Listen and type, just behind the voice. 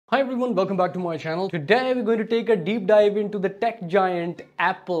Hi everyone, welcome back to my channel. Today we're going to take a deep dive into the tech giant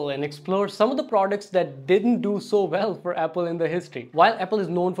Apple and explore some of the products that didn't do so well for Apple in the history. While Apple is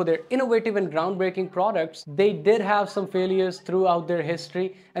known for their innovative and groundbreaking products, they did have some failures throughout their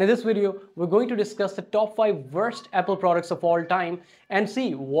history. And in this video, we're going to discuss the top 5 worst Apple products of all time and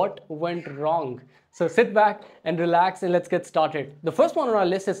see what went wrong. So sit back and relax and let's get started. The first one on our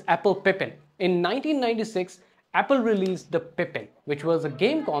list is Apple Pippin. In 1996, Apple released the Pippin, which was a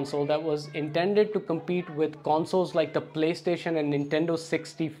game console that was intended to compete with consoles like the PlayStation and Nintendo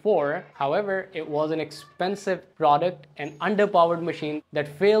 64. However, it was an expensive product and underpowered machine that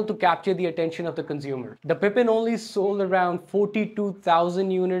failed to capture the attention of the consumer. The Pippin only sold around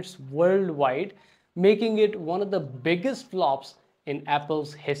 42,000 units worldwide, making it one of the biggest flops in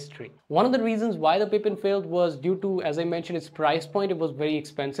Apple's history. One of the reasons why the Pippin failed was due to, as I mentioned, its price point. It was very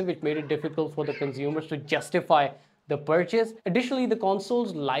expensive, which made it difficult for the consumers to justify the purchase. Additionally, the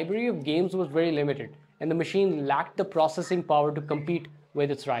console's library of games was very limited, and the machine lacked the processing power to compete with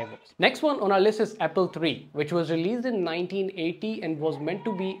its rivals. Next one on our list is Apple III, which was released in 1980 and was meant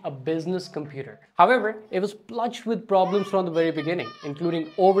to be a business computer. However, it was plagued with problems from the very beginning, including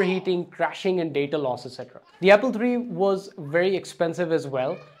overheating, crashing, and data loss, etc. The Apple III was very expensive as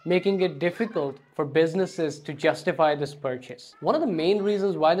well, making it difficult for businesses to justify this purchase. One of the main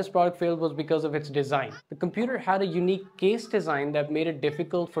reasons why this product failed was because of its design. The computer had a unique case design that made it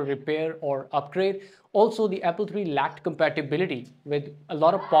difficult for repair or upgrade. Also, the Apple III lacked compatibility with a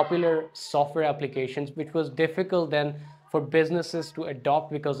lot of popular software applications, which was difficult then for businesses to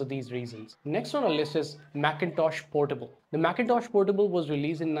adopt because of these reasons. Next on our list is Macintosh Portable. The Macintosh Portable was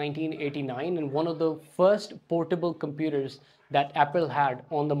released in 1989 and one of the first portable computers that Apple had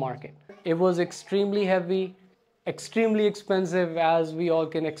on the market. It was extremely heavy, extremely expensive as we all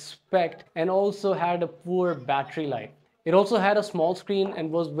can expect, and also had a poor battery life. It also had a small screen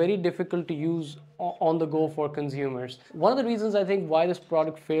and was very difficult to use on the go for consumers. One of the reasons I think why this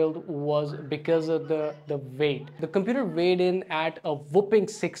product failed was because of the weight. The computer weighed in at a whopping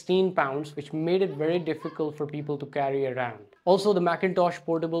 16 pounds, which made it very difficult for people to carry around. Also, the Macintosh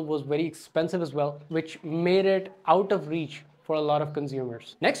Portable was very expensive as well, which made it out of reach for a lot of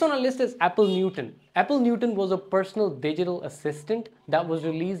consumers. Next on our list is Apple Newton. Apple Newton was a personal digital assistant that was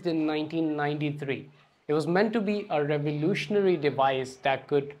released in 1993. It was meant to be a revolutionary device that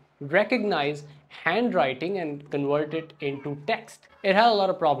could recognize handwriting and convert it into text. It had a lot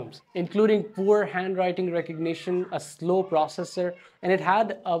of problems, including poor handwriting recognition, a slow processor, and it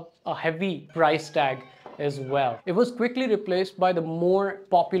had a heavy price tag as well. It was quickly replaced by the more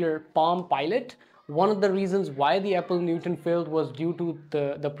popular Palm Pilot. One of the reasons why the Apple Newton failed was due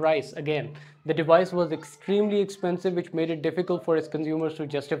to the price. Again, the device was extremely expensive, which made it difficult for its consumers to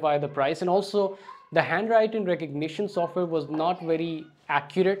justify the price. And also, the handwriting recognition software was not very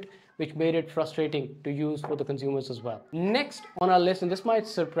accurate, which made it frustrating to use for the consumers as well. Next on our list, and this might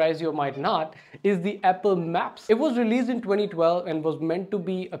surprise you or might not, is the Apple Maps. It was released in 2012 and was meant to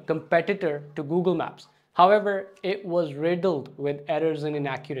be a competitor to Google Maps. However, it was riddled with errors and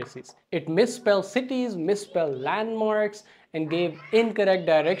inaccuracies. It misspelled cities, misspelled landmarks, and gave incorrect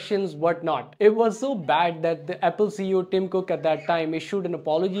directions, whatnot. It was so bad that the Apple CEO Tim Cook at that time issued an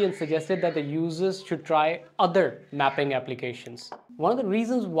apology and suggested that the users should try other mapping applications. One of the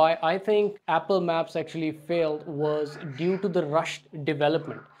reasons why I think Apple Maps actually failed was due to the rushed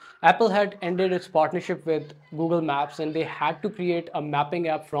development. Apple had ended its partnership with Google Maps and they had to create a mapping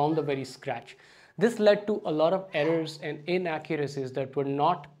app from the very scratch. This led to a lot of errors and inaccuracies that were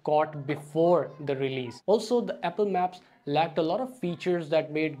not caught before the release. Also, the Apple Maps lacked a lot of features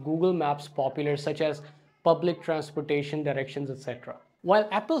that made Google Maps popular, such as public transportation directions, etc. While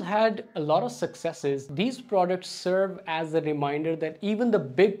Apple had a lot of successes, these products serve as a reminder that even the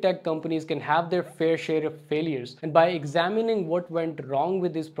big tech companies can have their fair share of failures. And by examining what went wrong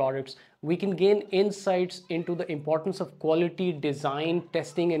with these products, we can gain insights into the importance of quality, design,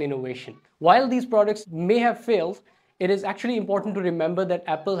 testing, and innovation. While these products may have failed, it is actually important to remember that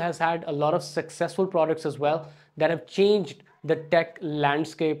Apple has had a lot of successful products as well that have changed the tech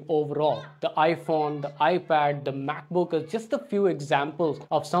landscape overall. The iPhone, the iPad, the MacBook are just a few examples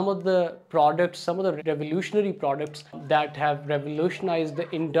of some of the products, some of the revolutionary products that have revolutionized the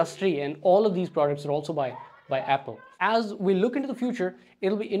industry, and all of these products are also by Apple. As we look into the future,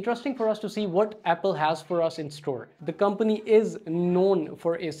 it'll be interesting for us to see what Apple has for us in store. The company is known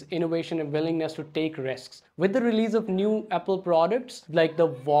for its innovation and willingness to take risks. With the release of new Apple products like the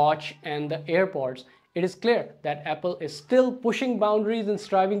Watch and the AirPods, it is clear that Apple is still pushing boundaries and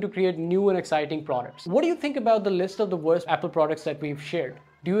striving to create new and exciting products. What do you think about the list of the worst Apple products that we've shared?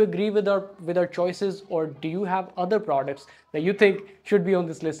 Do you agree with our choices, or do you have other products that you think should be on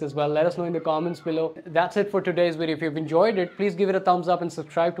this list as well? Let us know in the comments below. That's it for today's video. If you've enjoyed it, please give it a thumbs up and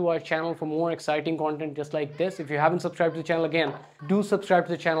subscribe to our channel for more exciting content just like this. If you haven't subscribed to the channel, again, do subscribe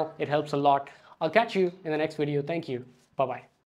to the channel. It helps a lot. I'll catch you in the next video. Thank you. Bye-bye.